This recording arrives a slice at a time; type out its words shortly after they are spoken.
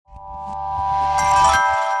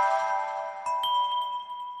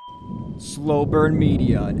Slow Burn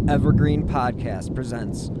Media, an evergreen podcast,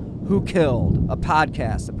 presents Who Killed, a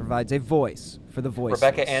podcast that provides a voice for the voiceless.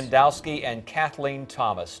 Rebecca Andowski and Kathleen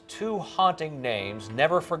Thomas, two haunting names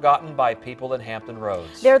never forgotten by people in Hampton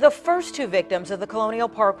Roads. They're the first two victims of the Colonial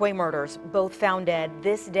Parkway murders, both found dead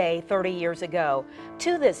this day 30 years ago.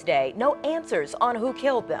 To this day, no answers on who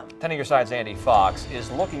killed them. 10 on Your Side's Andy Fox is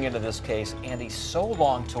looking into this case. Andy, so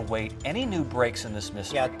long to wait. Any new breaks in this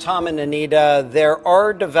mystery? Yeah, Tom and Anita, there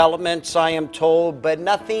are developments, I am told, but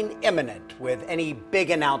nothing imminent with any big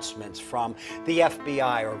announcements from the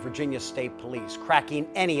FBI or Virginia State Police cracking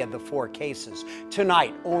any of the four cases.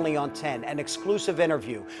 Tonight, only on 10, an exclusive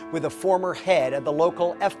interview with a former head of the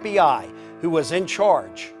local FBI who was in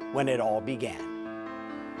charge when it all began.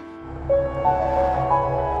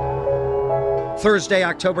 Thursday,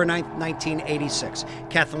 October 9th, 1986.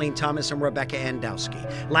 Kathleen Thomas and Rebecca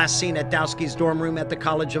Andowski. Last seen at Dowski's dorm room at the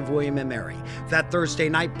College of William and Mary. That Thursday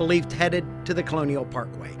night, believed headed to the Colonial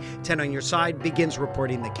Parkway. 10 on Your Side begins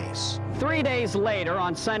reporting the case. 3 days later,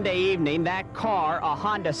 on Sunday evening, that car, a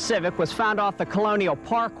Honda Civic, was found off the Colonial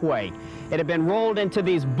Parkway. It had been rolled into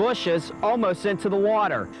these bushes, almost into the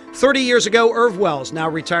water. 30 years ago, Irv Wells, now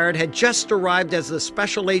retired, had just arrived as the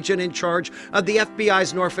special agent in charge of the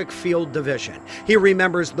FBI's Norfolk Field Division. He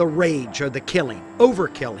remembers the rage or the killing,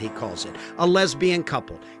 overkill he calls it, a lesbian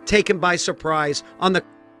couple taken by surprise on the...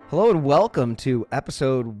 Hello and welcome to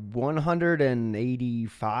episode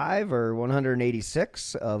 185 or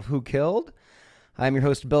 186 of Who Killed. I'm your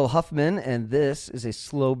host, Bill Huffman, and this is a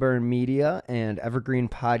Slow Burn Media and Evergreen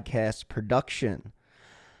Podcast production.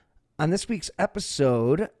 On this week's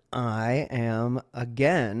episode, I am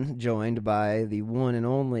again joined by the one and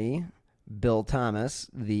only Bill Thomas,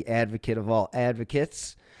 the advocate of all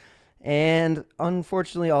advocates, and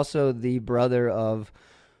unfortunately also the brother of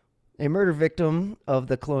a murder victim of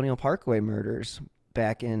the Colonial Parkway murders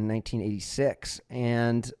back in 1986.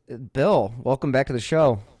 And Bill, welcome back to the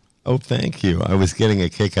show. Oh, thank you. I was getting a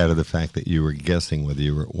kick out of the fact that you were guessing whether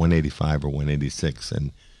you were at 185 or 186,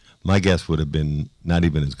 and my guess would have been not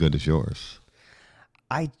even as good as yours.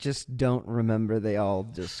 I just don't remember. They all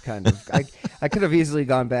just kind of... I could have easily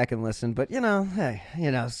gone back and listened, but, hey,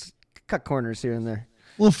 cut corners here and there.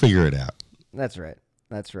 We'll figure it out. That's right.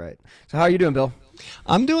 That's right. So how are you doing, Bill?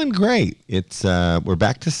 I'm doing great. It's we're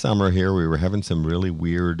back to summer here. We were having some really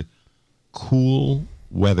weird, cool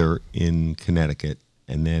weather in Connecticut,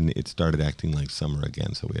 and then it started acting like summer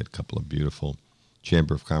again. So we had a couple of beautiful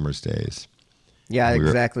Chamber of Commerce days. Yeah,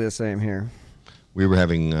 exactly the same here. We were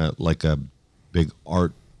having like a big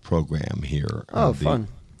art program here. Oh, fun.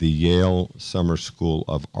 The Yale Summer School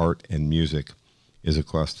of Art and Music is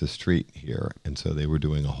across the street here, and so they were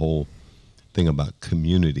doing a whole thing about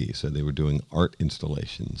community. So they were doing art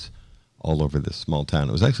installations all over this small town.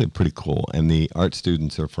 It was actually pretty cool, and the art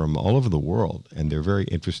students are from all over the world, and they're very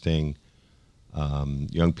interesting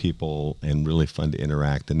young people and really fun to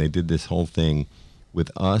interact. And they did this whole thing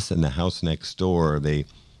with us and the house next door. They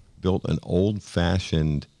built an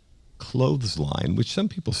old-fashioned clothesline, which some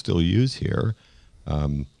people still use here,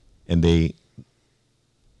 and they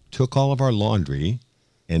took all of our laundry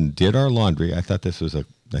and did our laundry. I thought this was a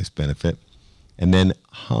nice benefit. And then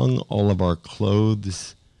hung all of our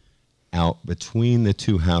clothes out between the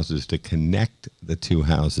two houses to connect the two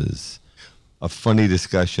houses. A funny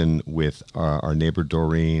discussion with our neighbor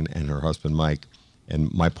Doreen and her husband Mike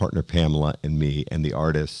and my partner Pamela and me and the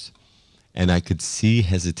artists. And I could see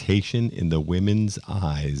hesitation in the women's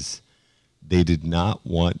eyes. They did not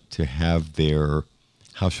want to have their,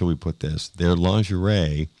 how shall we put this, their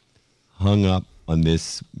lingerie hung up on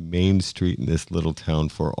this main street in this little town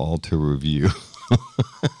for all to review.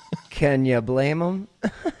 Can you blame them?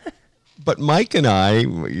 But Mike and I,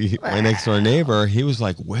 my next door neighbor, he was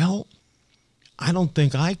like, well, I don't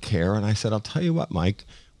think I care. And I said, I'll tell you what, Mike,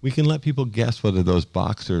 we can let people guess whether those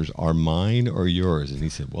boxers are mine or yours. And he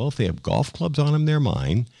said, well, if they have golf clubs on them, they're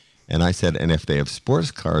mine. And I said, and if they have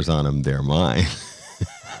sports cars on them, they're mine.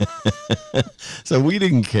 So we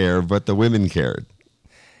didn't care, but the women cared.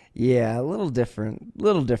 Yeah, a little different,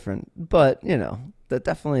 but that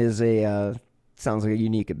definitely is sounds like a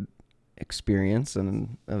unique experience and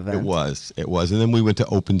an event. It was, and then we went to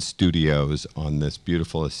Open Studios on this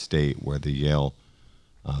beautiful estate where the Yale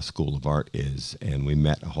School of Art is, and we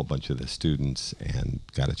met a whole bunch of the students and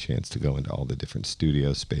got a chance to go into all the different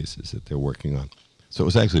studio spaces that they're working on. So it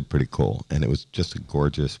was actually pretty cool, and it was just a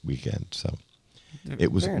gorgeous weekend. So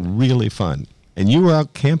it was really fun. And you were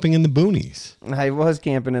out camping in the boonies. I was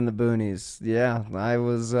camping in the boonies. Yeah, I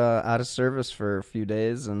was out of service for a few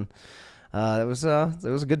days, and it was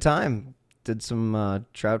a good time. Did some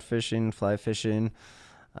trout fishing, fly fishing.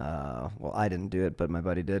 Well, I didn't do it, but my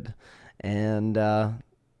buddy did. and I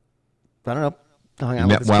don't know, hung You out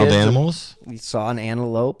met with his wild kids, and animals? we saw an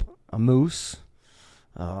antelope, a moose.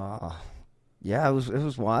 Yeah, it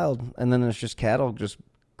was wild. And then there's just cattle just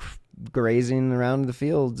grazing around the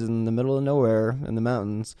fields in the middle of nowhere in the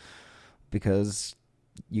mountains, because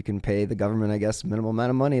you can pay the government, I guess, minimal amount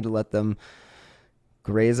of money to let them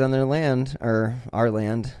graze on their land, or our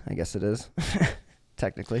land, I guess it is,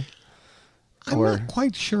 technically. I'm not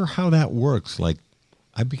quite sure how that works. Like,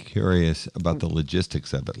 I'd be curious about the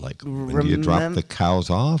logistics of it. Like, when do you drop the cows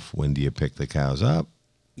off? When do you pick the cows up?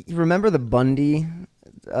 You remember the Bundy?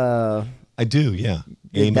 I do, yeah.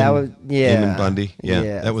 Eamon Bundy. Yeah,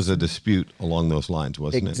 yeah. that was a dispute along those lines,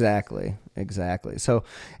 wasn't Exactly. So,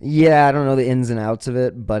 yeah, I don't know the ins and outs of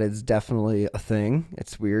it, but it's definitely a thing.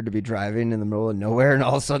 It's weird to be driving in the middle of nowhere and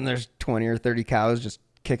all of a sudden there's 20 or 30 cows just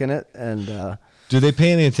kicking it. And do they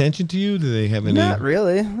pay any attention to you? Do they have any not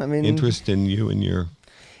really. I mean, interest in you and your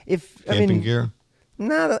camping gear?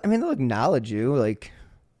 No, I mean, they'll acknowledge you, like,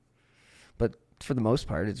 but for the most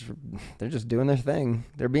part, they're just doing their thing.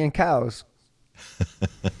 They're being cows.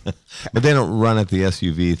 But they don't run at the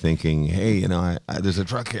SUV thinking, "Hey, you know, there's a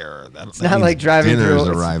truck here." It's not like driving dinner's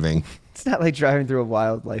through. arriving. It's not like driving through a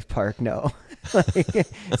wildlife park. No,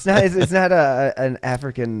 it's not. It's not an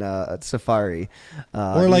African safari.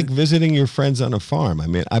 Or like visiting your friends on a farm. I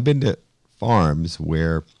mean, I've been to farms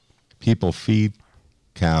where people feed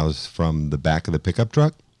cows from the back of the pickup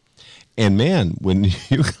truck. And man, when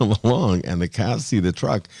you come along and the cows see the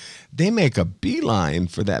truck, they make a beeline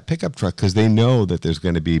for that pickup truck because they know that there's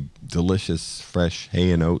going to be delicious, fresh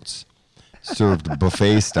hay and oats served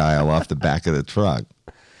buffet style off the back of the truck.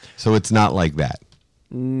 So it's not like that.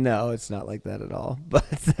 No, it's not like that at all. But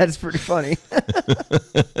that's pretty funny.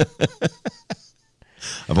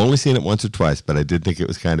 I've only seen it once or twice, but I did think it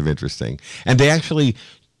was kind of interesting. And they actually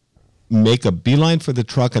make a beeline for the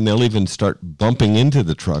truck, and they'll even start bumping into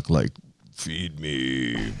the truck like, feed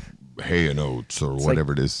me hay and oats, or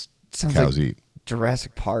whatever it is cows eat.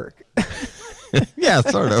 Jurassic Park. Yeah,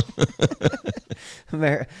 sort of.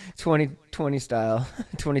 2020 style,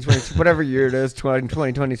 2020, whatever year it is,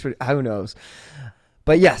 2020, who knows.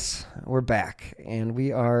 But yes, we're back, and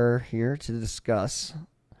we are here to discuss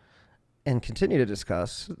and continue to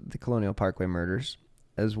discuss the Colonial Parkway murders,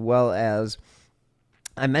 as well as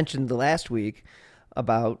I mentioned the last week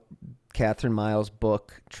about Catherine Miles'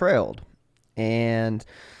 book, Trailed. And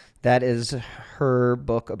that is her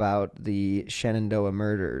book about the Shenandoah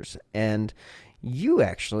murders. And you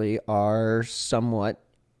actually are somewhat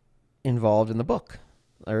involved in the book,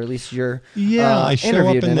 or at least you're I show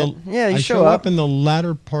up interviewed in it. Yeah, you I show up in the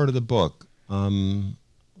latter part of the book.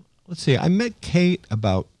 Let's see. I met Kate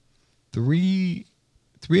about three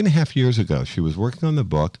and a half years ago. She was working on the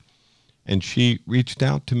book. And she reached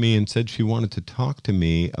out to me and said she wanted to talk to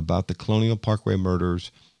me about the Colonial Parkway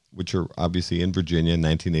murders, which are obviously in Virginia,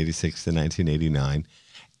 1986 to 1989,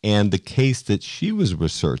 and the case that she was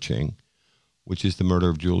researching, which is the murder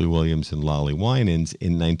of Julie Williams and Lolly Winans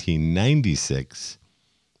in 1996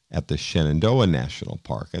 at the Shenandoah National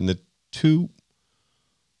Park. And the two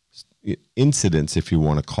incidents, if you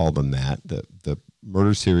want to call them that, the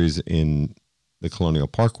murder series in the Colonial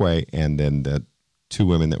Parkway and then the two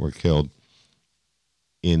women that were killed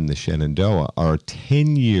in the Shenandoah, are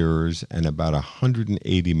 10 years and about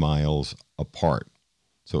 180 miles apart.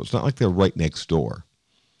 So it's not like they're right next door.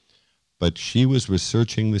 But she was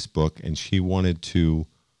researching this book, and she wanted to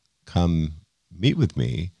come meet with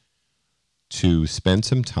me to spend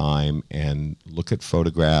some time and look at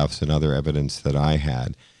photographs and other evidence that I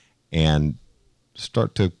had and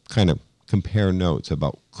start to kind of compare notes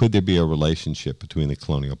about could there be a relationship between the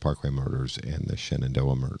Colonial Parkway murders and the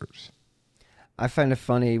Shenandoah murders. I find it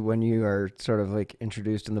funny when you are sort of like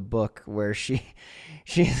introduced in the book where she's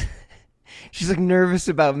like nervous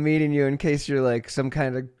about meeting you in case you're like some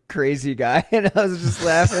kind of crazy guy. And I was just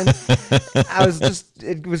laughing.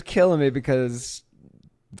 It was killing me because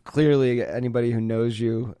clearly anybody who knows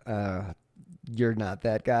you, you're not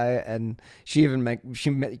that guy. And she even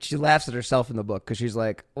she laughs at herself in the book because she's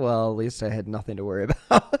like, well, at least I had nothing to worry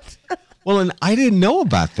about. Well, and I didn't know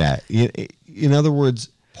about that. In other words,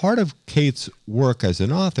 part of Kate's work as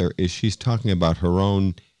an author is she's talking about her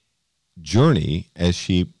own journey as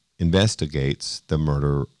she investigates the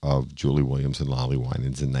murder of Julie Williams and Lolly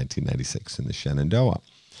Winans in 1996 in the Shenandoah.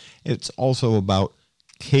 It's also about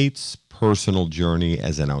Kate's personal journey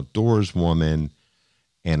as an outdoors woman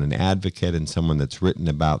and an advocate and someone that's written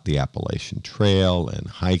about the Appalachian Trail and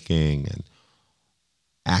hiking and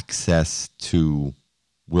access to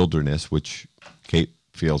wilderness, which Kate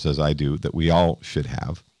feels, as I do, that we all should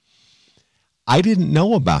have. I didn't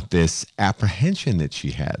know about this apprehension that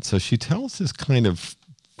she had. So she tells this kind of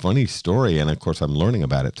funny story, and of course I'm learning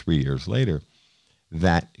about it 3 years later,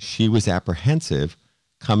 that she was apprehensive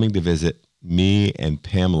coming to visit me and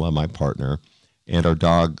Pamela, my partner, and our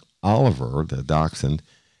dog Oliver, the dachshund,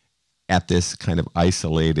 at this kind of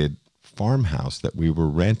isolated farmhouse that we were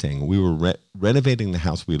renting. We were renovating the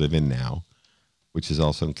house we live in now, which is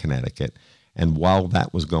also in Connecticut. And while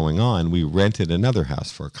that was going on, we rented another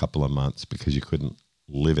house for a couple of months because you couldn't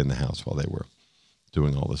live in the house while they were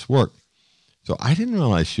doing all this work. So I didn't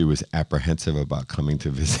realize she was apprehensive about coming to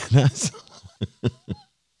visit us.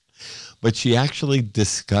 But she actually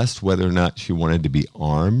discussed whether or not she wanted to be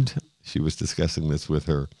armed. She was discussing this with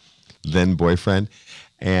her then boyfriend.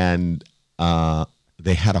 And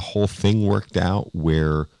they had a whole thing worked out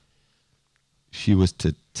where she was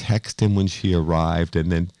to text him when she arrived and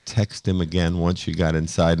then text him again once she got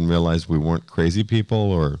inside and realized we weren't crazy people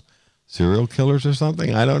or serial killers or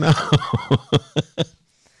something. I don't know.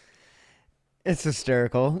 It's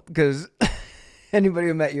hysterical because anybody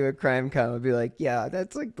who met you at CrimeCon would be like, yeah,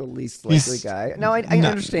 that's like the least likely guy. Now, I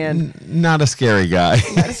understand. Not a scary guy.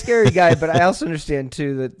 Not a scary guy, but I also understand,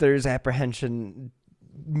 too, that there's apprehension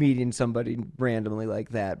meeting somebody randomly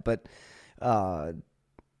like that. But,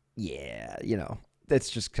 yeah, you know, that's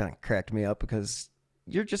just kind of cracked me up because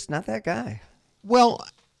you're just not that guy. Well,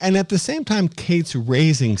 and at the same time, Kate's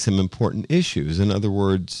raising some important issues. In other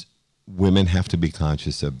words, women have to be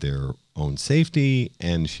conscious of their own safety,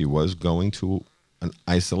 and she was going to an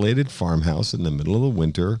isolated farmhouse in the middle of the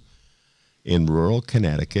winter in rural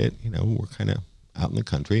Connecticut. You know, we're kind of out in the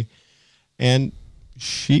country. And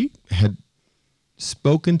she had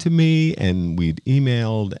spoken to me, and we'd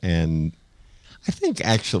emailed, and I think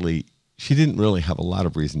actually she didn't really have a lot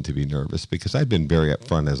of reason to be nervous because I'd been very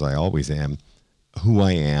upfront, as I always am, who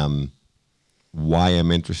I am, why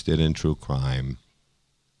I'm interested in true crime,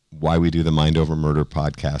 why we do the Mind Over Murder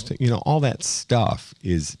podcast. You know, all that stuff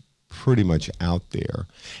is pretty much out there.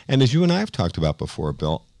 And as you and I have talked about before,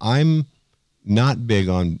 Bill, I'm not big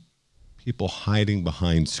on people hiding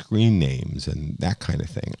behind screen names and that kind of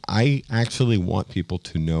thing. I actually want people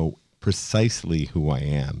to know precisely who I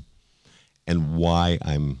am and why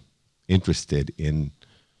I'm interested in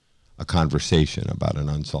a conversation about an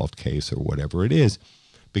unsolved case or whatever it is,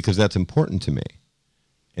 because that's important to me.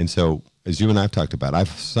 And so, as you and I have talked about, I've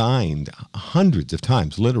signed hundreds of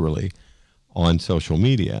times, literally, on social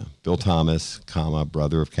media, Bill Thomas, comma,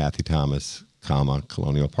 brother of Kathy Thomas, comma,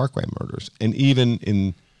 Colonial Parkway murders. And even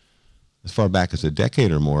in as far back as a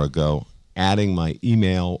decade or more ago, adding my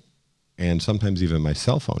email and sometimes even my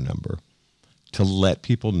cell phone number to let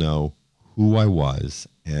people know who I was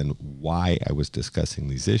and why I was discussing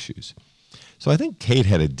these issues. So I think Kate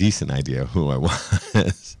had a decent idea of who I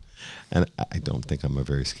was. And I don't think I'm a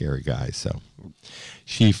very scary guy. So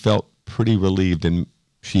she felt pretty relieved, and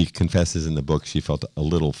she confesses in the book she felt a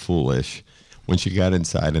little foolish when she got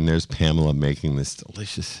inside, and there's Pamela making this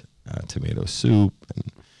delicious tomato soup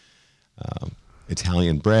and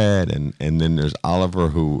Italian bread, and then there's Oliver,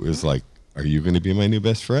 who is like, are you going to be my new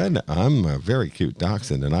best friend? I'm a very cute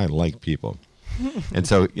dachshund, and I like people. And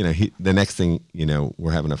so, you know, the next thing, you know,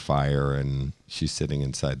 we're having a fire, and she's sitting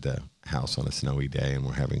inside the house on a snowy day, and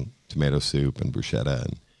we're having tomato soup and bruschetta,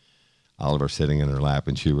 and Oliver sitting in her lap,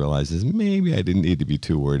 and she realizes maybe I didn't need to be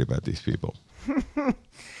too worried about these people.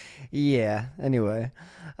 Yeah. Anyway,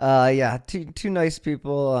 yeah, two nice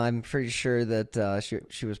people. I'm pretty sure that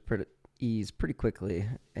she was pretty quickly.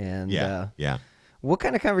 And yeah. What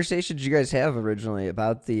kind of conversation did you guys have originally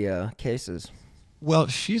about the cases? Well,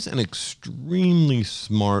 she's an extremely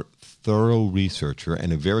smart, thorough researcher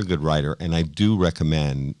and a very good writer, and I do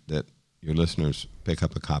recommend that your listeners pick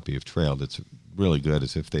up a copy of Trailed. It's really good,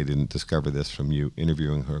 as if they didn't discover this from you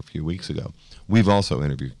interviewing her a few weeks ago. We've also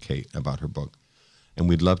interviewed Kate about her book, and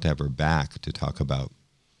we'd love to have her back to talk about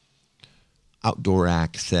outdoor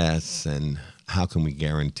access and how can we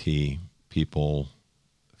guarantee people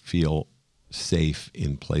feel safe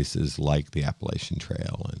in places like the Appalachian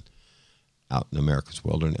Trail and out in America's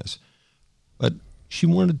wilderness. But she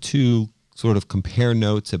wanted to sort of compare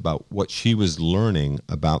notes about what she was learning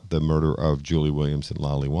about the murder of Julie Williams and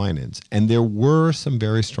Lolly Winans. And there were some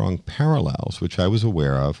very strong parallels, which I was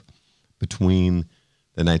aware of, between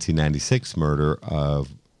the 1996 murder of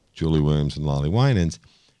Julie Williams and Lolly Winans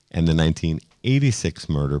and the 1986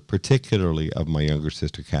 murder, particularly of my younger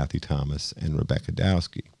sister, Kathy Thomas, and Rebecca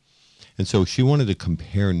Dowski. And so she wanted to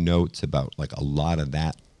compare notes about like a lot of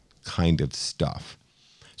that kind of stuff.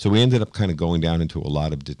 So we ended up kind of going down into a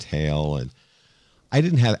lot of detail, and I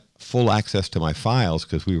didn't have full access to my files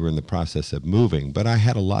because we were in the process of moving, but I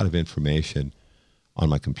had a lot of information on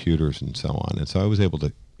my computers and so on. And so I was able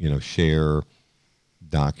to, share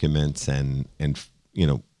documents and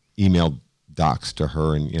email docs to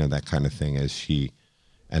her and, that kind of thing as she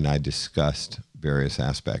and I discussed various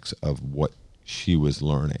aspects of what she was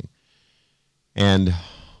learning. And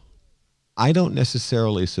I don't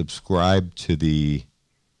necessarily subscribe to the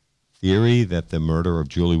theory that the murder of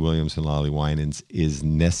Julie Williams and Lolly Winans is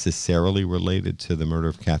necessarily related to the murder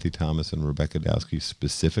of Kathy Thomas and Rebecca Dowski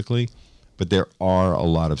specifically, but there are a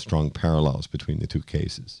lot of strong parallels between the two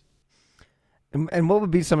cases. And what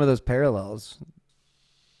would be some of those parallels?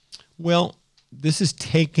 Well, this is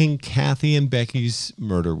taking Kathy and Becky's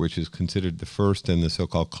murder, which is considered the first in the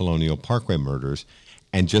so-called Colonial Parkway murders,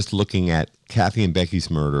 and just looking at Kathy and Becky's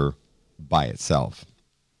murder by itself.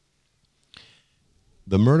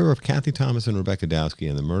 The murder of Kathy Thomas and Rebecca Dowski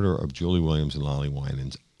and the murder of Julie Williams and Lolly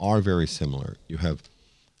Winans are very similar. You have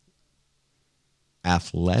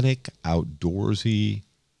athletic, outdoorsy,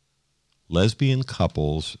 lesbian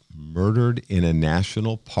couples murdered in a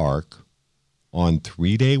national park on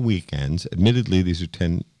 3-day weekends. Admittedly, these are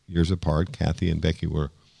 10 years apart. Kathy and Becky were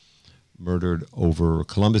murdered over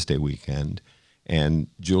Columbus Day weekend, and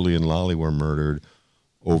Julie and Lolly were murdered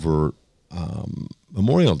over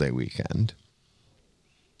Memorial Day weekend.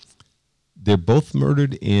 They're both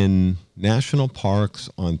murdered in national parks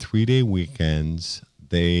on 3-day weekends.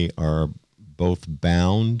 They are both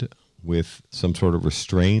bound with some sort of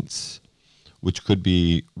restraints, which could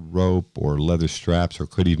be rope or leather straps or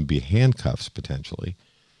could even be handcuffs potentially.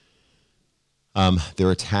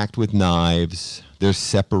 They're attacked with knives. They're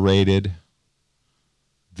separated.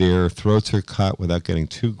 Their throats are cut without getting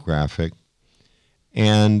too graphic.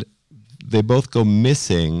 And they both go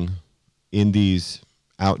missing in these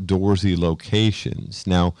outdoorsy locations.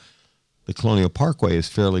 Now, the Colonial Parkway is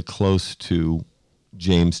fairly close to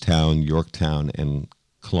Jamestown, Yorktown, and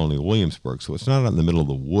Colonial Williamsburg, so it's not out in the middle of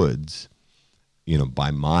the woods,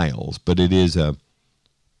 by miles, but it is a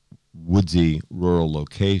woodsy rural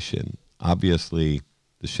location. Obviously,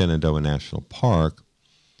 the Shenandoah National Park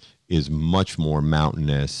is much more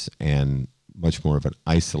mountainous and much more of an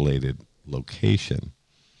isolated location.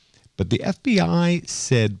 But the FBI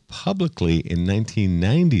said publicly in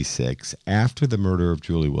 1996, after the murder of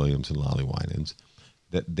Julie Williams and Lolly Winans,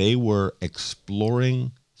 that they were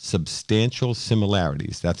exploring substantial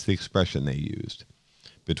similarities, that's the expression they used,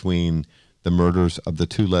 between the murders of the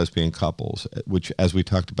two lesbian couples, which, as we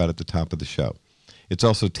talked about at the top of the show, it's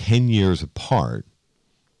also 10 years apart,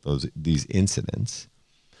 these incidents,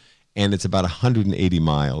 and it's about 180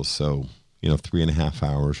 miles, so 3.5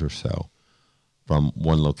 hours or so from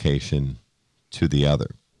one location to the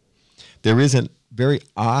other. There is a very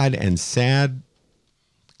odd and sad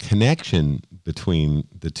connection between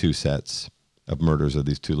the two sets of murders of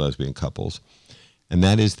these two lesbian couples, and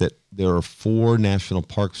that is that there are 4 National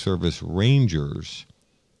Park Service rangers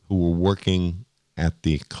who were working at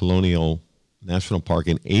the Colonial National Park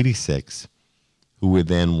in '86, who were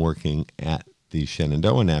then working at the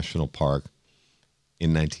Shenandoah National Park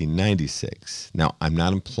in 1996. Now, I'm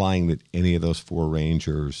not implying that any of those 4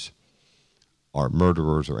 rangers are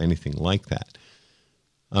murderers or anything like that.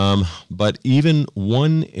 But even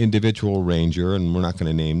one individual ranger, and we're not going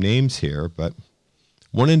to name names here, but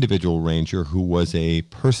one individual ranger who was a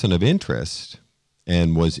person of interest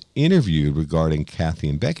and was interviewed regarding Kathy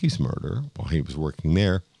and Becky's murder while he was working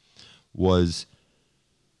there, was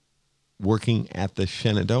working at the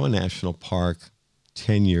Shenandoah National Park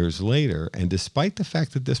 10 years later. And despite the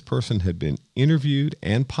fact that this person had been interviewed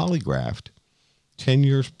and polygraphed 10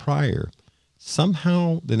 years prior,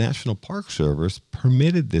 somehow the National Park Service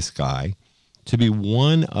permitted this guy to be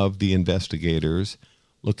one of the investigators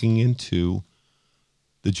looking into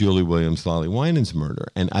the Julie Williams Lolly Winans murder.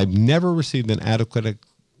 And I've never received an adequate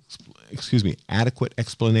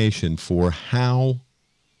explanation for how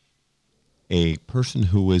a person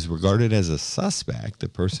who is regarded as a suspect, a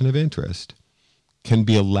person of interest, can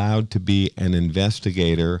be allowed to be an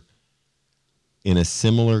investigator in a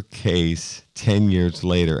similar case 10 years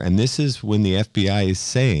later. And this is when the FBI is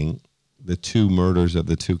saying the two murders of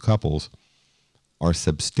the two couples are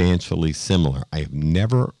substantially similar. I have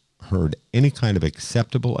never heard any kind of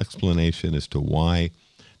acceptable explanation as to why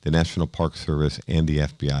the National Park Service and the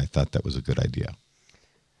FBI thought that was a good idea.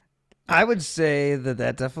 I would say that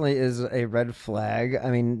definitely is a red flag.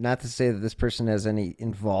 I mean, not to say that this person has any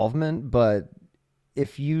involvement, but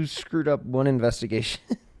if you screwed up one investigation,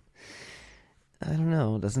 I don't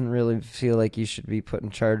know, it doesn't really feel like you should be put in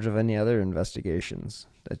charge of any other investigations.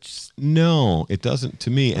 No, it doesn't to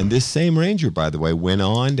me. And this same ranger, by the way, went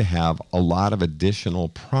on to have a lot of additional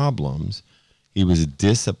problems. He was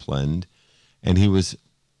disciplined, and he was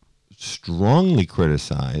strongly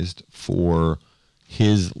criticized for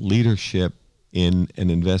his leadership in an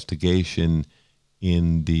investigation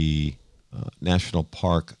in the national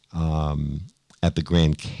park at the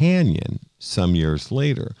Grand Canyon some years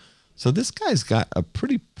later. So this guy's got a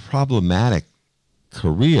pretty problematic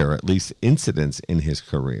career, at least incidents in his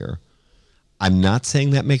career. I'm not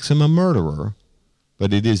saying that makes him a murderer,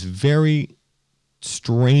 but it is very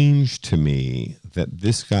strange to me that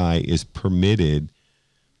this guy is permitted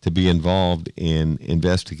to be involved in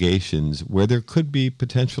investigations where there could be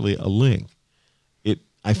potentially a link.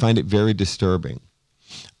 I find it very disturbing.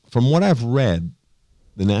 From what I've read,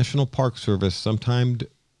 the National Park Service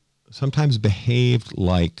sometimes behaved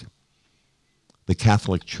like the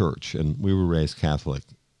Catholic Church, and we were raised Catholic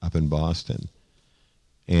up in Boston.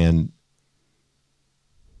 And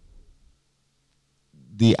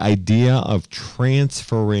the idea of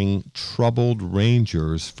transferring troubled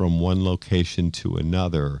rangers from one location to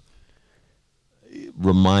another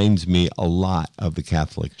reminds me a lot of the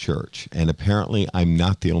Catholic Church. And apparently I'm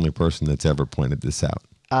not the only person that's ever pointed this out.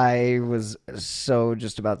 I was so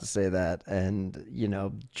just about to say that. And,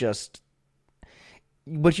 just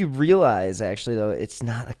what you realize, actually, though, it's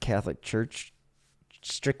not a Catholic Church,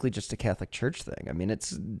 strictly just a Catholic Church thing. I mean,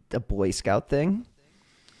 it's a Boy Scout thing.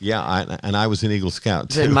 Yeah, I was an Eagle Scout,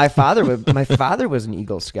 too. My father was an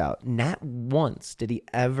Eagle Scout. Not once did he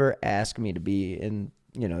ever ask me to be in,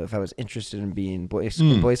 if I was interested in being Boy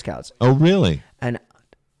Scouts. Oh, really? And,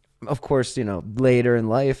 of course, later in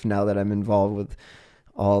life, now that I'm involved with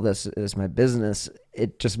all this as my business,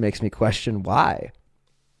 it just makes me question why.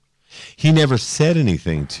 He never said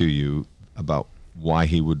anything to you about why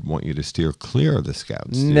he would want you to steer clear of the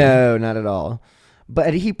Scouts. No, not at all.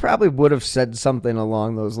 But he probably would have said something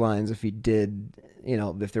along those lines if he did,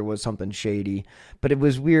 if there was something shady. But it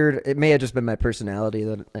was weird. It may have just been my personality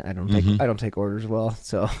that I don't take orders well.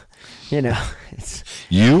 So, it's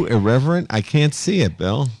you irreverent. I can't see it,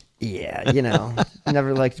 Bill. Yeah,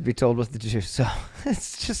 never like to be told what to do. So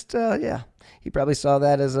it's just, he probably saw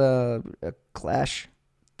that as a clash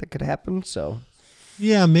that could happen. So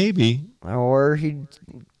yeah, maybe. Or he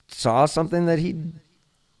saw something that he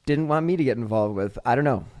didn't want me to get involved with. I don't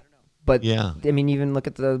know. But yeah, I mean, even look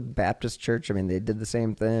at the Baptist church. I mean, they did the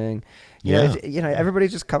same thing.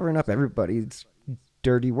 Everybody's just covering up everybody's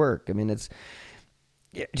dirty work. I mean, it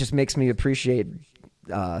just makes me appreciate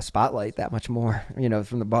Spotlight that much more,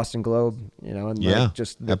 from the Boston Globe, and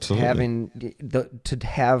having to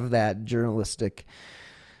have that journalistic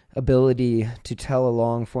ability to tell a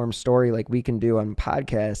long form story like we can do on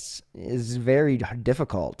podcasts is very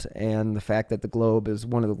difficult. And the fact that the Globe is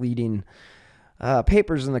one of the leading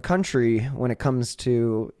papers in the country when it comes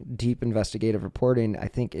to deep investigative reporting, I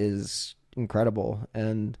think is incredible.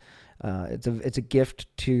 And it's a gift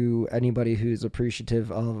to anybody who's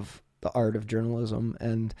appreciative of the art of journalism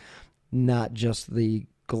and not just the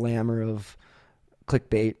glamour of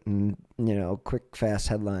clickbait and quick fast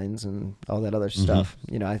headlines and all that other stuff.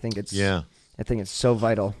 I think it's so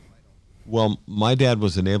vital. Well, my dad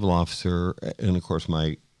was a naval officer, and of course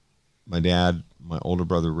my dad, my older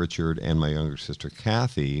brother Richard, and my younger sister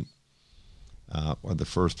Kathy are the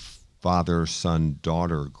first father, son,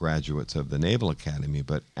 daughter graduates of the Naval Academy.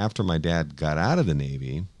 But after my dad got out of the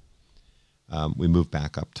Navy, we moved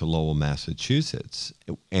back up to Lowell, Massachusetts.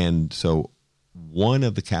 And so one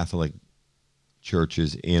of the Catholic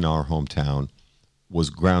churches in our hometown was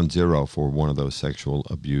ground zero for one of those sexual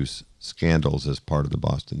abuse scandals as part of the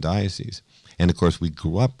Boston Diocese. And, of course, we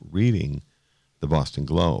grew up reading the Boston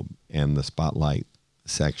Globe and the Spotlight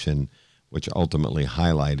section, which ultimately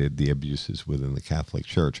highlighted the abuses within the Catholic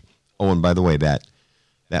Church. Oh, and by the way, that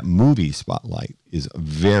movie Spotlight is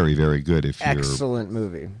very, very good if you're excellent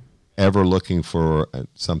movie. Ever looking for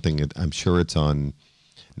something. I'm sure it's on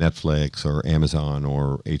Netflix or Amazon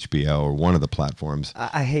or HBO or one of the platforms.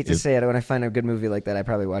 I hate to say it, when I find a good movie like that, I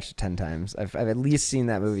probably watched it 10 times. I've at least seen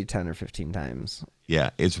that movie 10 or 15 times.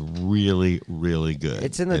 Yeah, it's really, really good.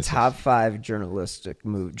 It's in the top 5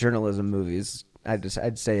 journalism movies.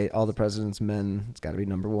 I'd say All the President's Men. It's got to be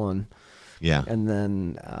number 1. Yeah, and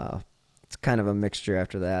then it's kind of a mixture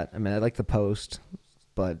after that. I mean, I like The Post,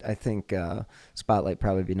 but I think Spotlight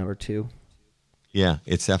probably be number 2. Yeah,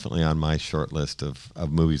 it's definitely on my short list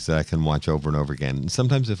of movies that I can watch over and over again. And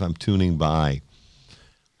sometimes if I'm tuning by,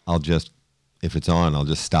 if it's on, I'll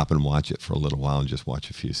just stop and watch it for a little while and just watch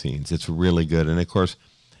a few scenes. It's really good. And of course,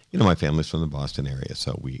 my family's from the Boston area,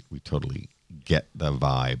 so we totally get the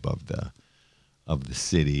vibe of the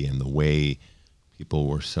city and the way people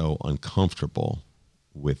were so uncomfortable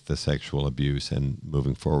with the sexual abuse and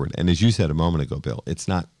moving forward. And as you said a moment ago, Bill, it's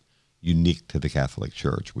not unique to the Catholic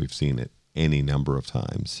Church. We've seen it any number of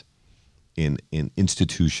times. in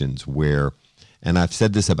institutions where, and I've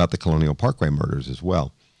said this about the Colonial Parkway murders as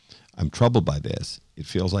well, I'm troubled by this. It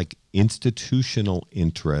feels like institutional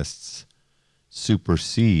interests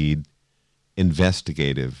supersede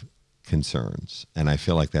investigative concerns. And I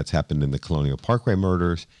feel like that's happened in the Colonial Parkway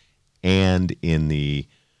murders and in the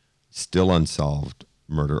still unsolved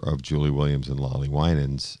murder of Julie Williams and Lolly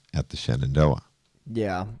Winans at the Shenandoah.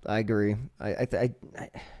 Yeah, I agree. I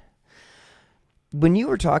when you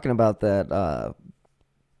were talking about that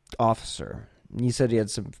officer, you said he had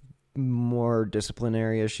some more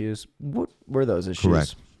disciplinary issues. What were those issues?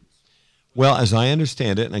 Correct. Well, as I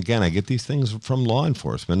understand it, and again, I get these things from law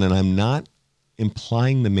enforcement, and I'm not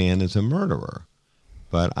implying the man is a murderer,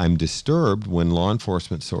 but I'm disturbed when law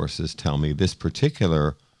enforcement sources tell me this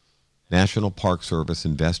particular National Park Service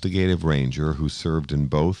investigative ranger who served in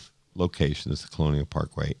both locations, the Colonial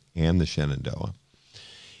Parkway and the Shenandoah,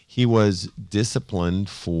 he was disciplined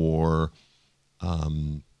for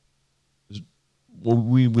what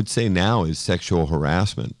we would say now is sexual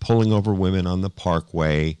harassment, pulling over women on the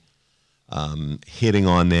Parkway, hitting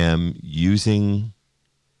on them, using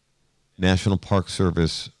National Park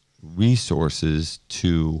Service resources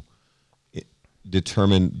to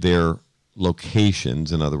determine their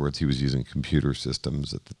locations. In other words, he was using computer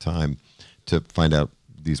systems at the time to find out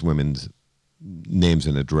these women's names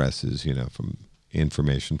and addresses, from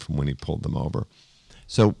information from when he pulled them over.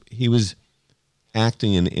 So he was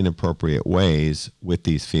acting in inappropriate ways with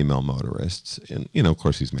these female motorists. And, of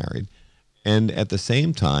course, he's married. And at the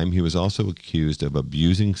same time, he was also accused of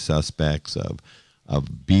abusing suspects,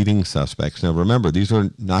 of beating suspects. Now, remember, these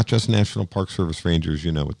are not just National Park Service rangers,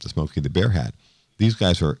 with the Smokey the Bear hat. These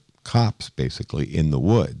guys are cops, basically, in the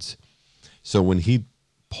woods. So when he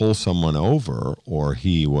pulls someone over or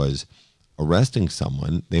he was arresting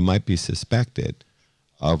someone, they might be suspected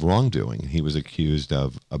of wrongdoing. He was accused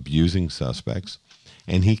of abusing suspects,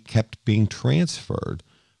 and he kept being transferred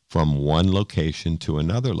from one location to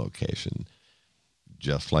another location,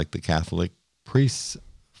 just like the Catholic priests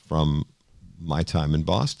from my time in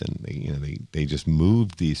Boston. They just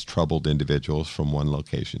moved these troubled individuals from one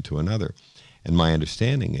location to another. And my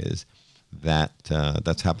understanding is that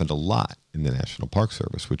that's happened a lot in the National Park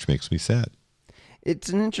Service, which makes me sad. It's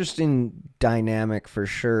an interesting dynamic for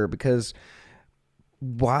sure, because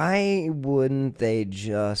why wouldn't they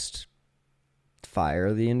just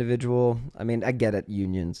fire the individual? I mean, I get it,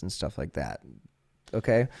 unions and stuff like that.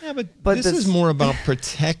 Okay. Yeah, but this is more about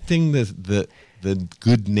protecting the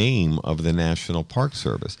good name of the National Park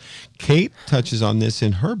Service. Kate touches on this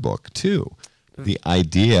in her book too. The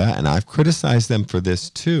idea, and I've criticized them for this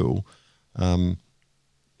too,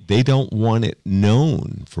 they don't want it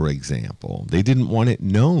known, for example. They didn't want it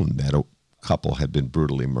known that a couple had been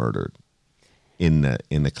brutally murdered in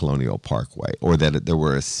the Colonial Parkway, or that there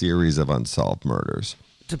were a series of unsolved murders.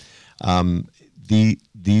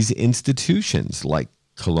 These institutions like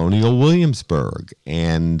Colonial Williamsburg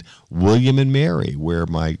and William and Mary, where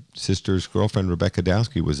my sister's girlfriend Rebecca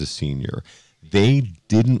Dowski was a senior, they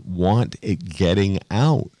didn't want it getting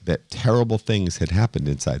out that terrible things had happened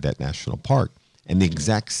inside that national park. And the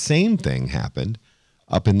exact same thing happened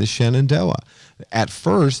up in the Shenandoah. At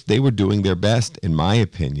first, they were doing their best, in my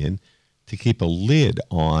opinion, to keep a lid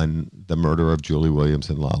on the murder of Julie Williams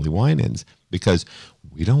and Lolly Winans, because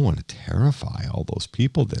we don't want to terrify all those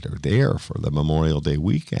people that are there for the Memorial Day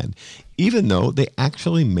weekend, even though they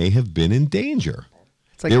actually may have been in danger.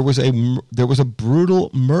 Like, there was a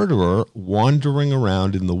brutal murderer wandering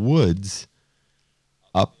around in the woods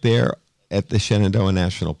up there at the Shenandoah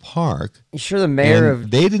National Park. You sure the mayor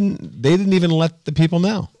they didn't even let the people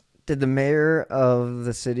know. Did the mayor of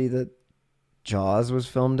the city that Jaws was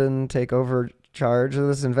filmed in take over charge of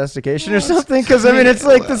this investigation or something? Because I mean, it's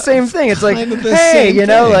like the same thing. It's like, hey,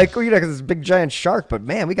 this big giant shark, but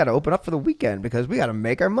man, we got to open up for the weekend because we got to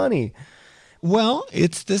make our money. Well,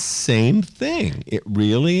 it's the same thing. It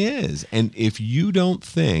really is. And if you don't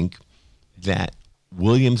think that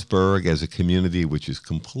Williamsburg as a community, which is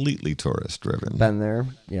completely tourist driven, been there,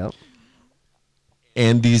 yep,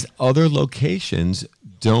 and these other locations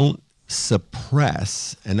don't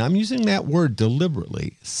suppress, and I'm using that word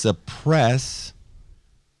deliberately, suppress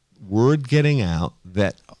word getting out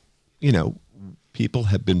that, people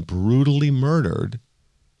have been brutally murdered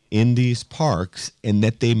in these parks and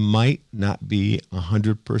that they might not be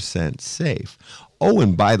 100% safe. Oh,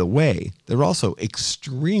 and by the way, they're also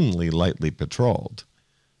extremely lightly patrolled,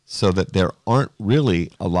 so that there aren't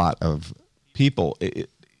really a lot of people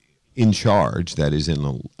in charge, that is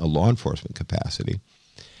in a law enforcement capacity,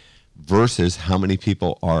 versus how many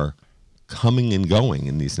people are coming and going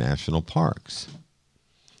in these national parks.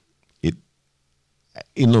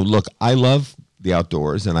 look, I love the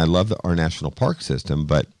outdoors and I love our national park system,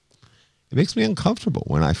 but it makes me uncomfortable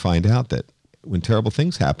when I find out that when terrible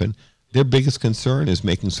things happen, their biggest concern is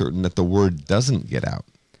making certain that the word doesn't get out.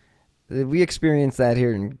 We experience that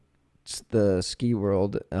here in the ski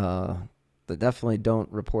world. They definitely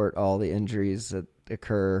don't report all the injuries that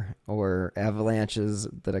occur or avalanches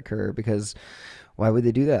that occur, because why would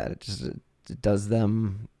they do that? It does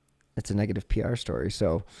them. It's a negative PR story.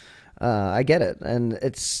 So I get it, and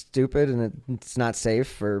it's stupid, and it's not safe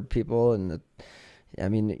for people. And I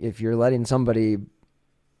mean, if you're letting somebody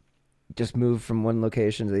just move from one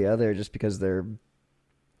location to the other just because they're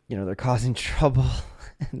causing trouble,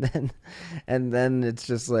 and then it's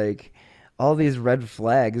just like all these red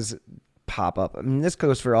flags pop up. I mean, this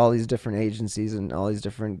goes for all these different agencies and all these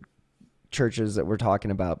different churches that we're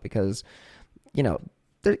talking about, because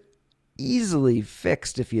they're easily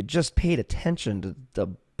fixed if you just paid attention to the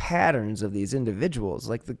patterns of these individuals.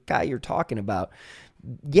 Like the guy you're talking about,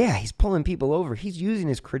 yeah, he's pulling people over. He's using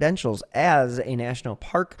his credentials as a national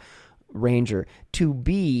park ranger to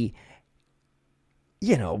be,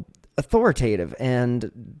 authoritative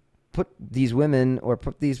and put these women or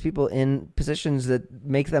put these people in positions that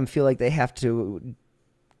make them feel like they have to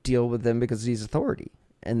deal with them because he's authority.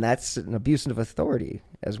 And that's an abuse of authority,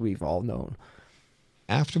 as we've all known.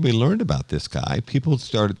 After we learned about this guy, people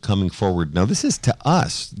started coming forward. Now, this is to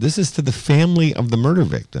us. This is to the family of the murder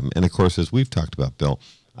victim. And, of course, as we've talked about, Bill,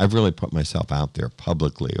 I've really put myself out there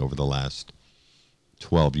publicly over the last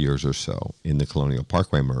 12 years or so in the Colonial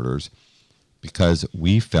Parkway murders, because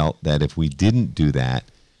we felt that if we didn't do that,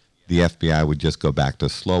 the FBI would just go back to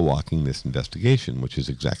slow walking this investigation, which is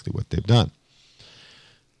exactly what they've done.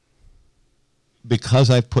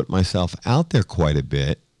 Because I've put myself out there quite a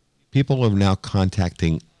bit, people are now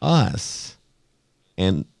contacting us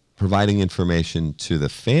and providing information to the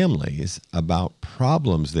families about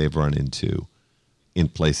problems they've run into in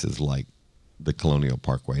places like the Colonial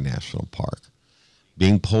Parkway National Park,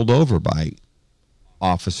 being pulled over by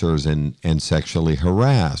officers and sexually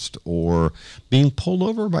harassed, or being pulled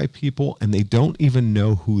over by people and they don't even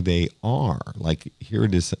know who they are. Like here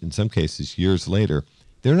it is, in some cases, years later,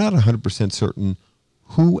 they're not 100% certain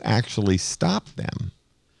who actually stopped them,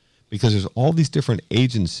 because there's all these different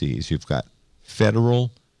agencies. You've got federal,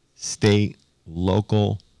 state,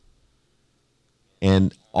 local,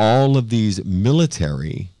 and all of these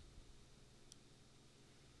military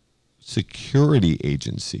security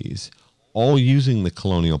agencies all using the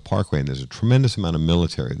Colonial Parkway, and there's a tremendous amount of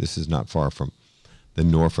military. This is not far from the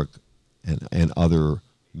Norfolk and other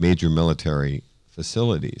major military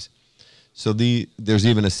facilities. So there's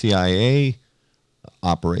even a CIA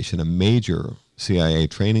operation, a major CIA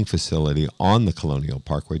training facility on the Colonial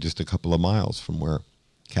Parkway, just a couple of miles from where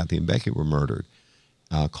Kathy and Becky were murdered,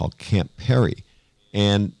 called Camp Perry.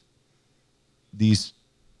 And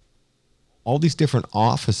all these different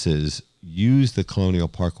offices use the Colonial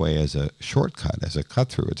Parkway as a shortcut, as a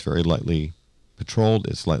cut-through. It's very lightly patrolled,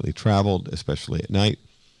 it's lightly traveled, especially at night.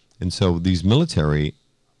 And so these military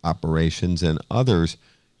operations and others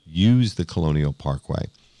use the Colonial Parkway.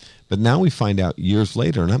 But now we find out years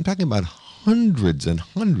later, and I'm talking about hundreds and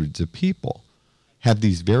hundreds of people have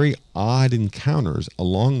these very odd encounters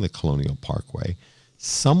along the Colonial Parkway.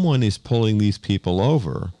 Someone is pulling these people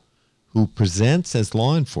over who presents as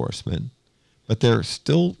law enforcement, but they're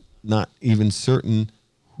still not even certain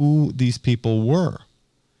who these people were.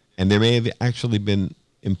 And there may have actually been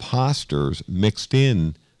imposters mixed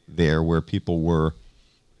in there, where people were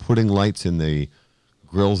putting lights in the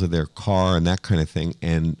grills of their car and that kind of thing,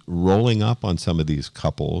 and rolling up on some of these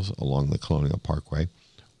couples along the Colonial Parkway,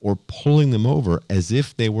 or pulling them over as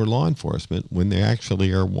if they were law enforcement when they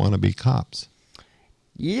actually are wannabe cops.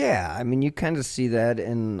 Yeah, I mean, you kind of see that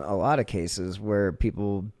in a lot of cases where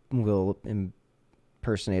people will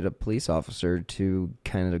impersonate a police officer to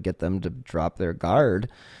kind of get them to drop their guard,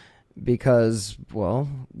 because, well,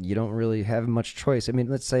 you don't really have much choice. I mean,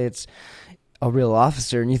 let's say it's a real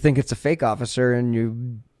officer and you think it's a fake officer and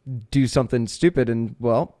you do something stupid, and,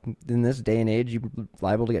 well, in this day and age, you're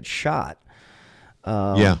liable to get shot.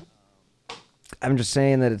 Yeah. I'm just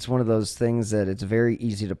saying that it's one of those things that it's very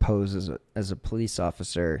easy to pose as a police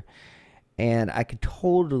officer. And I could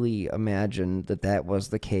totally imagine that was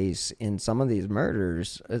the case in some of these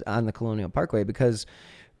murders on the Colonial Parkway, because,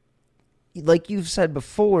 like you've said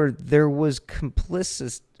before, there was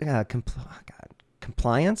compliance,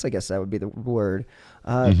 I guess that would be the word.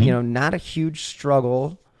 Not a huge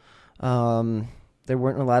struggle. There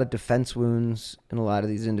weren't a lot of defense wounds in a lot of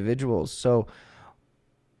these individuals. So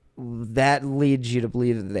that leads you to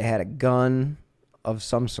believe that they had a gun of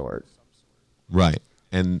some sort. Right.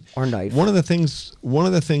 And Or knife. One of the things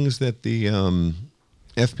that the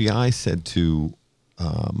FBI said to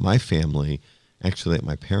my family, actually at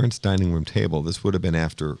my parents' dining room table, this would have been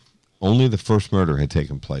after only the first murder had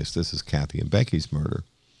taken place. This is Kathy and Becky's murder.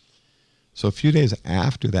 So a few days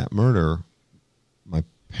after that murder, my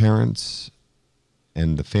parents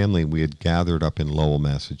and the family, we had gathered up in Lowell,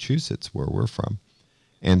 Massachusetts, where we're from,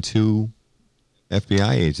 and two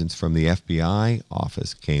FBI agents from the FBI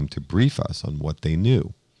office came to brief us on what they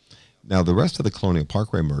knew. Now, the rest of the Colonial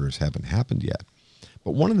Parkway murders haven't happened yet,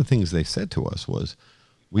 but one of the things they said to us was,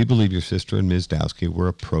 we believe your sister and Ms. Dowski were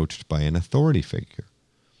approached by an authority figure.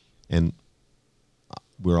 And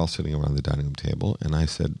we're all sitting around the dining room table, and I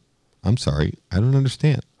said, I'm sorry, I don't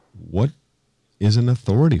understand. What is an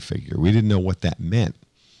authority figure? We didn't know what that meant.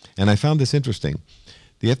 And I found this interesting.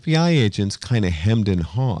 The FBI agents kind of hemmed and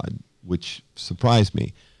hawed, which surprised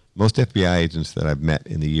me. Most FBI agents that I've met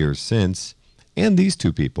in the years since, and these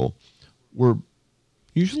two people, were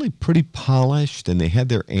usually pretty polished, and they had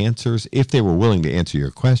their answers, if they were willing to answer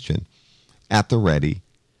your question, at the ready.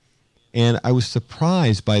 And I was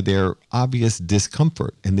surprised by their obvious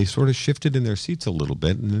discomfort, and they sort of shifted in their seats a little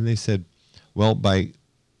bit, and then they said, well, by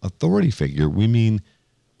authority figure, we mean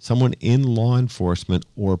someone in law enforcement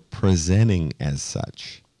or presenting as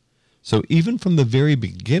such. So even from the very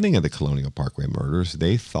beginning of the Colonial Parkway murders,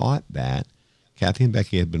 they thought that Kathy and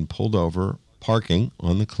Becky had been pulled over, parking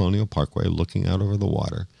on the Colonial Parkway, looking out over the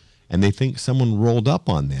water, and they think someone rolled up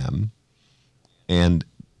on them and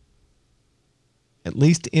at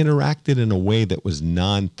least interacted in a way that was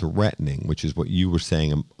non-threatening, which is what you were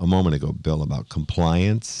saying a moment ago, Bill, about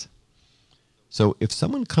compliance. So if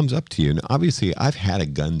someone comes up to you, and obviously I've had a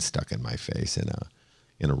gun stuck in my face in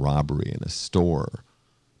a robbery in a store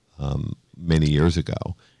many years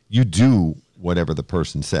ago, you do whatever the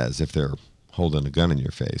person says if they're holding a gun in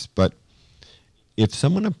your face. But if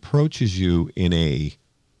someone approaches you in a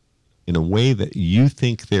way that you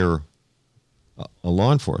think they're a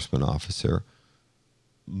law enforcement officer,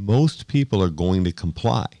 most people are going to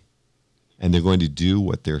comply, and they're going to do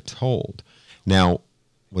what they're told. Now,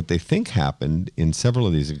 what they think happened in several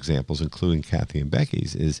of these examples, including Kathy and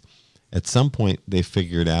Becky's, is at some point they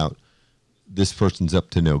figured out this person's up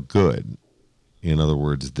to no good. In other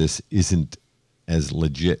words, this isn't as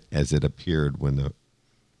legit as it appeared when the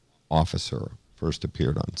officer first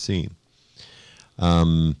appeared on scene.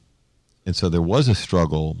 And so there was a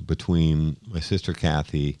struggle between my sister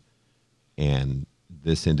Kathy and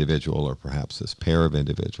this individual, or perhaps this pair of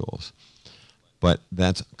individuals. But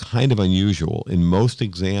that's kind of unusual. In most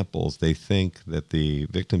examples, they think that the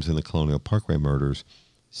victims in the Colonial Parkway murders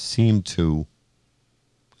seem to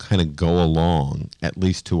kind of go along, at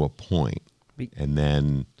least to a point, and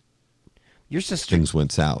then your sister, things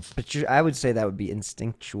went south. But I would say that would be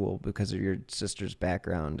instinctual because of your sister's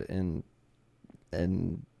background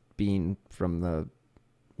and being from the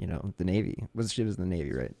Navy. She was in the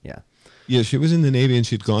Navy, right? Yeah. Yeah, she was in the Navy, and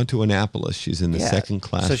she'd gone to Annapolis. She's in the second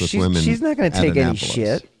class with women. She's not going to take any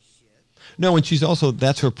shit. No, and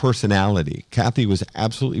that's her personality. Kathy was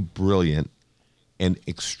absolutely brilliant and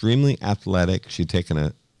extremely athletic. She'd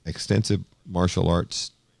taken extensive martial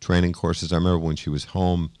arts training courses. I remember when she was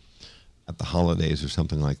home at the holidays or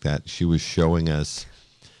something like that, she was showing us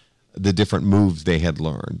the different moves they had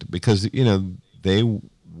learned because, they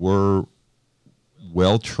were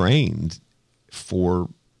well trained for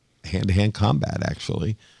hand-to-hand combat,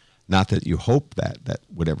 actually. Not that you hope that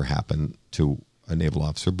would ever happen to a naval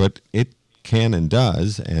officer, but it can and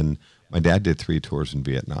does. And my dad did 3 tours in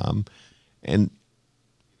Vietnam. And,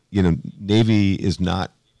 Navy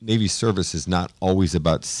service is not always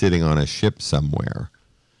about sitting on a ship somewhere.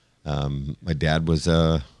 My dad was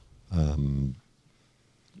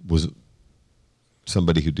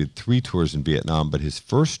somebody who did 3 tours in Vietnam, but his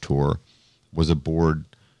first tour was aboard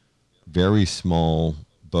very small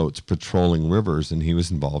boats patrolling rivers, and he was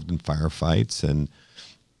involved in firefights and,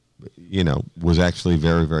 was actually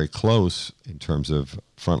very, very close in terms of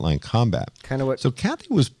frontline combat. So Kathy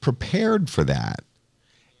was prepared for that.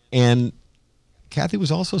 And Kathy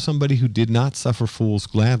was also somebody who did not suffer fools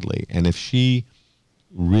gladly. And if she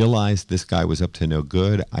realized this guy was up to no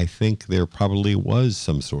good, I think there probably was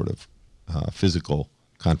some sort of physical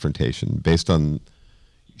confrontation based on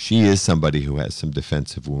she is somebody who has some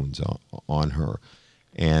defensive wounds on her.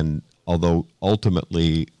 And although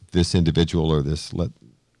ultimately this individual or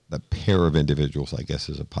the pair of individuals, I guess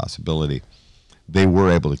is a possibility, they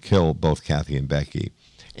were able to kill both Kathy and Becky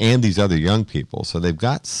and these other young people. So they've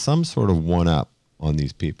got some sort of one-up on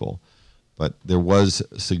these people. But there was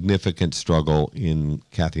significant struggle in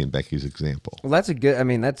Kathy and Becky's example. Well, that's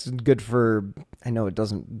good for I know it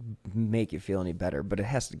doesn't make you feel any better, but it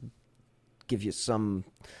has to give you some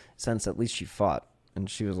sense at least she fought. And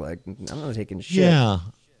she was like, I'm not taking shit. Yeah.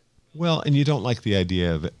 Well, and you don't like the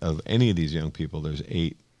idea of any of these young people. There's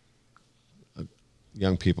 8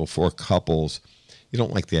 young people, 4 couples. You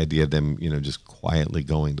don't like the idea of them, just quietly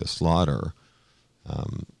going to slaughter.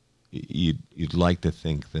 You'd like to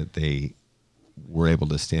think that they were able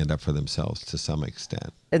to stand up for themselves to some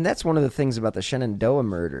extent. And that's one of the things about the Shenandoah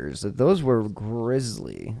murders, that those were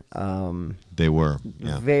grisly. They were,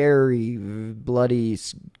 yeah. Very bloody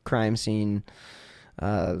crime scene.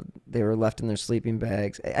 They were left in their sleeping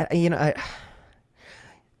bags. I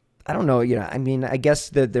don't know. I mean, I guess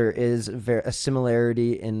that there is a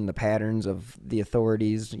similarity in the patterns of the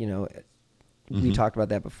authorities. We talked about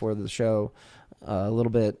that before the show a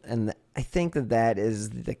little bit, and I think that is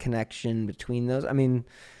the connection between those. I mean,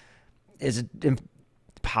 is it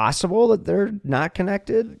possible that they're not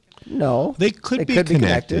connected? No, they could be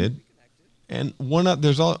connected. And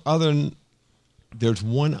there's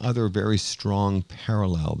one other very strong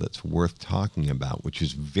parallel that's worth talking about, which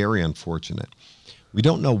is very unfortunate. We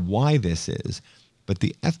don't know why this is, but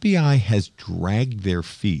the FBI has dragged their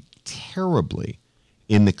feet terribly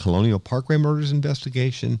in the Colonial Parkway murders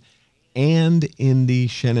investigation and in the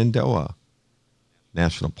Shenandoah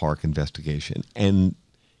National Park investigation. And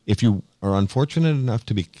if you are unfortunate enough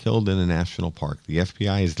to be killed in a national park, the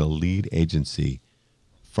FBI is the lead agency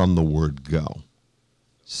from the word go.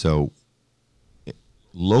 So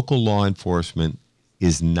local law enforcement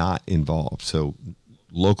is not involved. So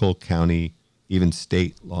local, county, even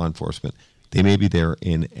state law enforcement, they may be there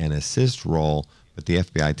in an assist role, but the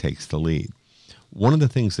FBI takes the lead. One of the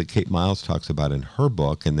things that Kate Miles talks about in her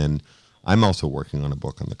book, and then I'm also working on a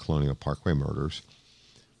book on the Colonial Parkway murders,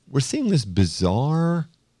 we're seeing this bizarre,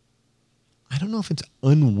 I don't know if it's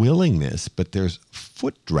unwillingness, but there's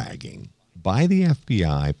foot dragging by the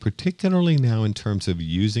FBI, particularly now in terms of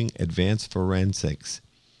using advanced forensics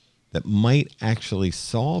that might actually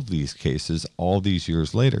solve these cases all these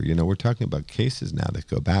years later. We're talking about cases now that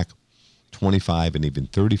go back 25 and even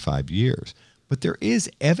 35 years. But there is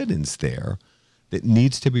evidence there that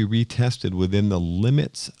needs to be retested within the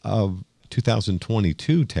limits of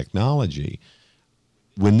 2022 technology.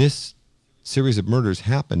 When this series of murders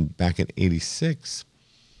happened back in 86,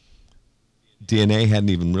 DNA hadn't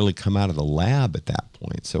even really come out of the lab at that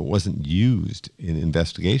point, so it wasn't used in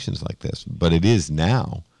investigations like this, but it is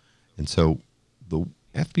now. And so the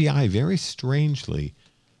FBI, very strangely,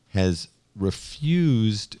 has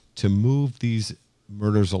refused to move these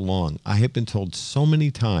murders along. I have been told so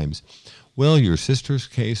many times, well, your sister's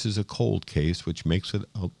case is a cold case, which makes it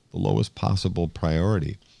the lowest possible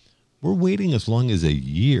priority. We're waiting as long as a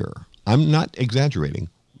year. I'm not exaggerating.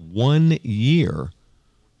 1 year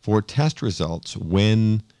for test results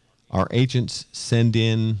when our agents send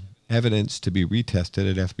in evidence to be retested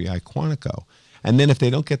at FBI Quantico. And then if they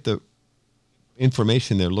don't get the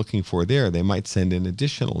information they're looking for there, they might send in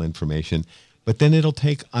additional information. But then it'll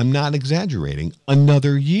take, I'm not exaggerating,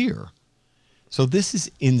 another year. So this is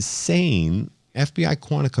insane. FBI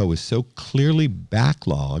Quantico is so clearly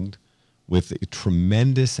backlogged with a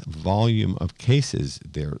tremendous volume of cases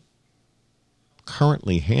they're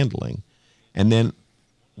currently handling. And then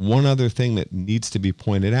one other thing that needs to be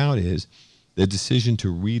pointed out is the decision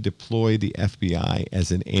to redeploy the FBI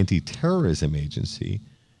as an anti-terrorism agency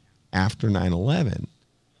after 9/11,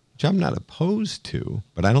 which I'm not opposed to,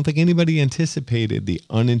 but I don't think anybody anticipated the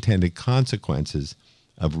unintended consequences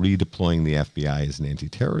of redeploying the FBI as an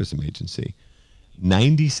anti-terrorism agency.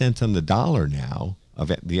 90 cents on the dollar now of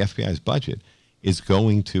the FBI's budget is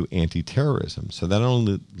going to anti-terrorism. So that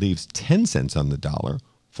only leaves 10 cents on the dollar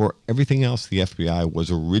for everything else the FBI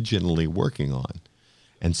was originally working on.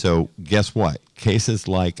 And so guess what? Cases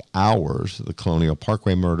like ours, the Colonial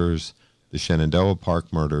Parkway murders, the Shenandoah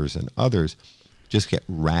Park murders, and others just get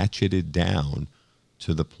ratcheted down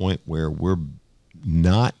to the point where we're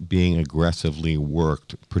not being aggressively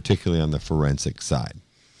worked, particularly on the forensic side.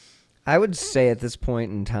 I would say at this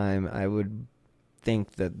point in time, I would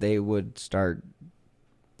think that they would start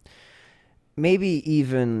maybe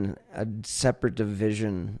even a separate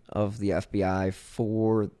division of the FBI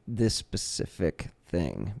for this specific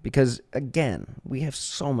thing. Because, again, we have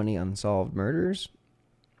so many unsolved murders.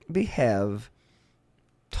 We have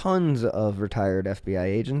tons of retired FBI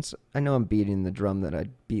agents. I know I'm beating the drum that I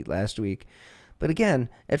beat last week. But again,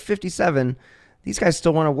 at 57, these guys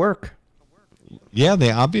still want to work. Yeah,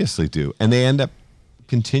 they obviously do. And they end up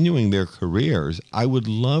continuing their careers. I would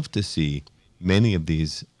love to see many of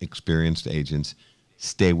these experienced agents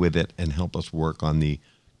stay with it and help us work on the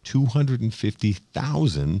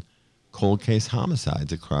 250,000 cold case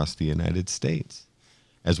homicides across the United States,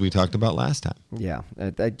 as we talked about last time. Yeah,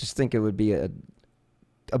 I just think it would be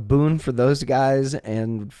a boon for those guys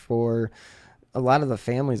and for a lot of the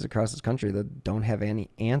families across this country that don't have any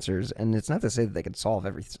answers. And it's not to say that they could solve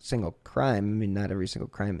every single crime. I mean, not every single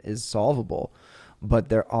crime is solvable, but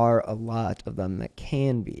there are a lot of them that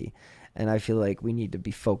can be. And I feel like we need to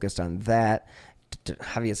be focused on that.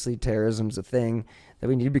 Obviously, terrorism's a thing that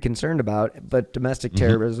we need to be concerned about, but domestic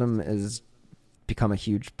terrorism has become a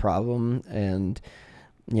huge problem. And,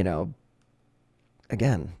 you know,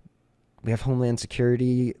 again, we have Homeland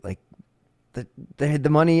Security, like, the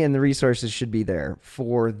money and the resources should be there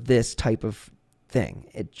for this type of thing.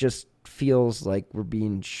 It just feels like we're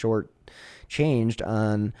being short-changed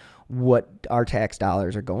on what our tax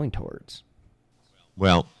dollars are going towards.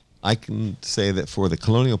 Well, I can say that for the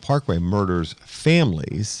Colonial Parkway murders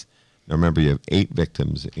families, now remember you have 8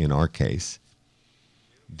 victims in our case,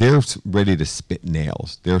 they're ready to spit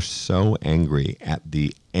nails. They're so angry at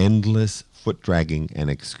the endless foot-dragging and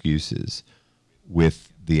excuses with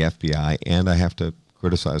the FBI, and I have to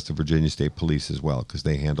criticize the Virginia State Police as well, because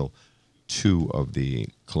they handle 2 of the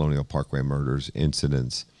Colonial Parkway murders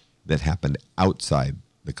incidents that happened outside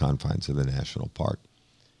the confines of the national park.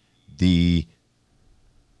 The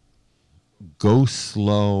go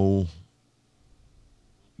slow,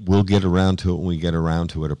 we'll get around to it when we get around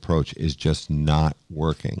to it approach is just not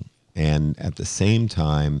working. And at the same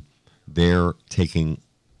time, they're taking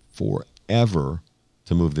forever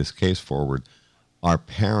to move this case forward. Our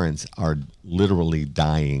parents are literally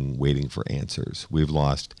dying waiting for answers. We've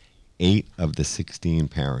lost 8 of the 16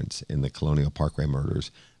 parents in the Colonial Parkway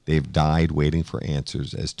murders. They've died waiting for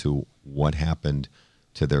answers as to what happened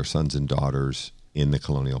to their sons and daughters in the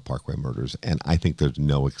Colonial Parkway murders. And I think there's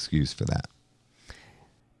no excuse for that.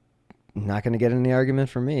 Not going to get any argument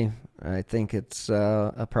from me. I think it's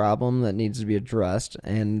a problem that needs to be addressed,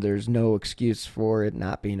 and there's no excuse for it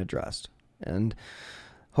not being addressed. And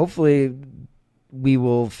hopefully we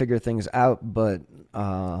will figure things out, but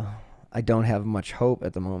I don't have much hope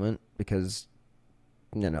at the moment because,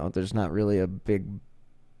 you know, there's not really a big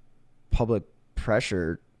public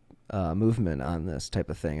pressure movement on this type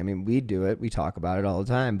of thing. I mean, we do it. We talk about it all the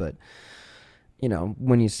time, but, you know,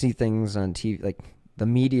 when you see things on TV, like the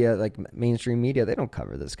media, like mainstream media, they don't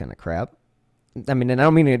cover this kind of crap. I mean, and I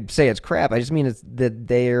don't mean to say it's crap. I just mean it's that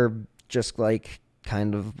they're just like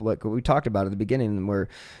kind of like what we talked about at the beginning, where,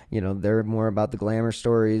 you know, they're more about the glamour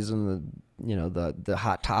stories and the, you know, the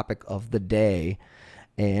hot topic of the day.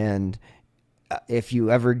 And if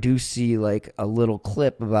you ever do see like a little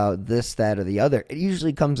clip about this, that, or the other, it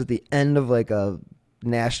usually comes at the end of like a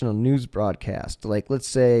national news broadcast. Like, let's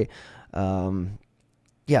say,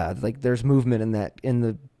 like there's movement in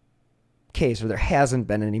the case, or there hasn't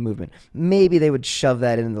been any movement. Maybe they would shove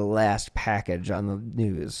that in the last package on the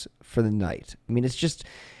news for the night. I mean, it's just,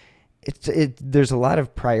 there's a lot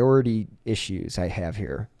of priority issues I have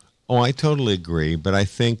here. Oh, I totally agree. But I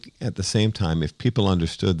think at the same time, if people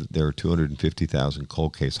understood that there are 250,000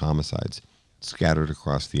 cold case homicides scattered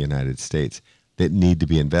across the United States that need to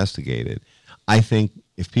be investigated, I think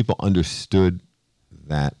if people understood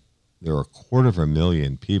that there are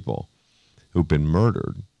 250,000 people who've been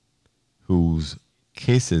murdered, whose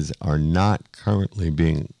cases are not currently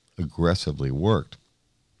being aggressively worked,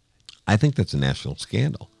 I think that's a national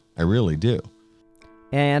scandal. I really do.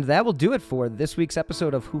 And that will do it for this week's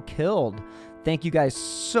episode of Who Killed. Thank you guys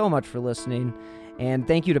so much for listening. And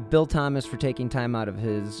thank you to Bill Thomas for taking time out of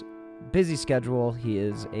his busy schedule. He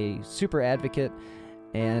is a super advocate.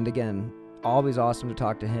 And again, always awesome to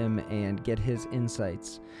talk to him and get his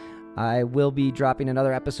insights. I will be dropping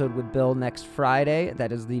another episode with Bill next Friday.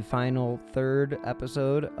 That is the final 3rd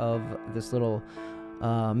episode of this little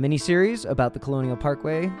mini-series about the Colonial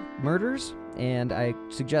Parkway murders. And I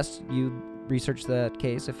suggest you research that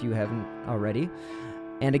case if you haven't already.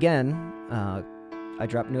 And again, I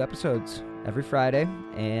drop new episodes every Friday.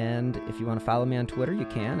 And if you want to follow me on Twitter, you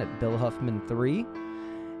can at BillHuffman3.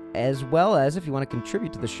 As well as if you want to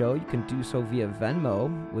contribute to the show, you can do so via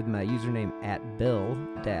Venmo with my username at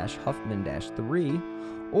Bill-Huffman-3,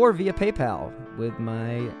 or via PayPal with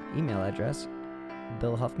my email address,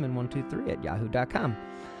 BillHuffman123@yahoo.com.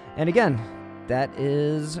 And again, that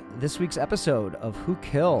is this week's episode of Who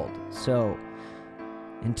Killed. So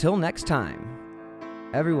until next time,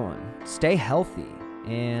 everyone, stay healthy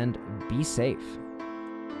and be safe.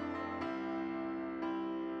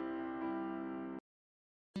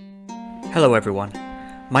 Hello everyone,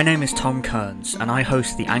 My name is Tom Kearns, and I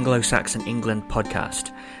host the Anglo-Saxon England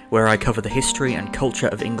podcast, where I cover the history and culture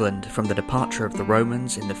of England from the departure of the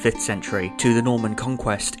Romans in the 5th century to the Norman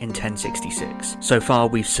conquest in 1066. So far,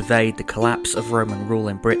 we've surveyed the collapse of Roman rule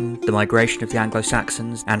in Britain, the migration of the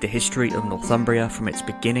Anglo-Saxons, and the history of Northumbria from its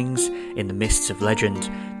beginnings in the mists of legend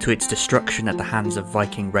to its destruction at the hands of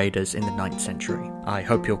Viking raiders in the 9th century. I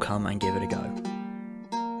hope you'll come and give it a go.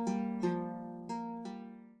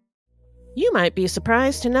 You might be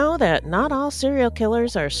surprised to know that not all serial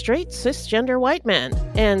killers are straight cisgender white men,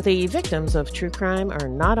 and the victims of true crime are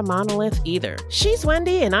not a monolith either. She's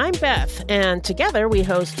Wendy and I'm Beth, and together we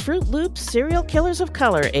host Fruit Loops Serial Killers of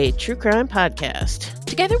Color, a true crime podcast.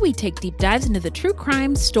 Together we take deep dives into the true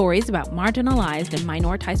crime stories about marginalized and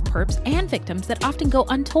minoritized perps and victims that often go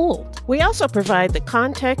untold. We also provide the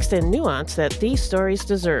context and nuance that these stories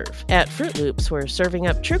deserve. At Fruit Loops, we're serving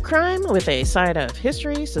up true crime with a side of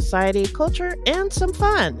history, society, culture, and some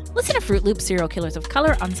fun. Listen to Fruit Loops Serial Killers of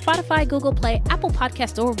Color on Spotify, Google Play, Apple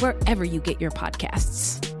Podcasts, or wherever you get your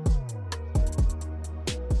podcasts.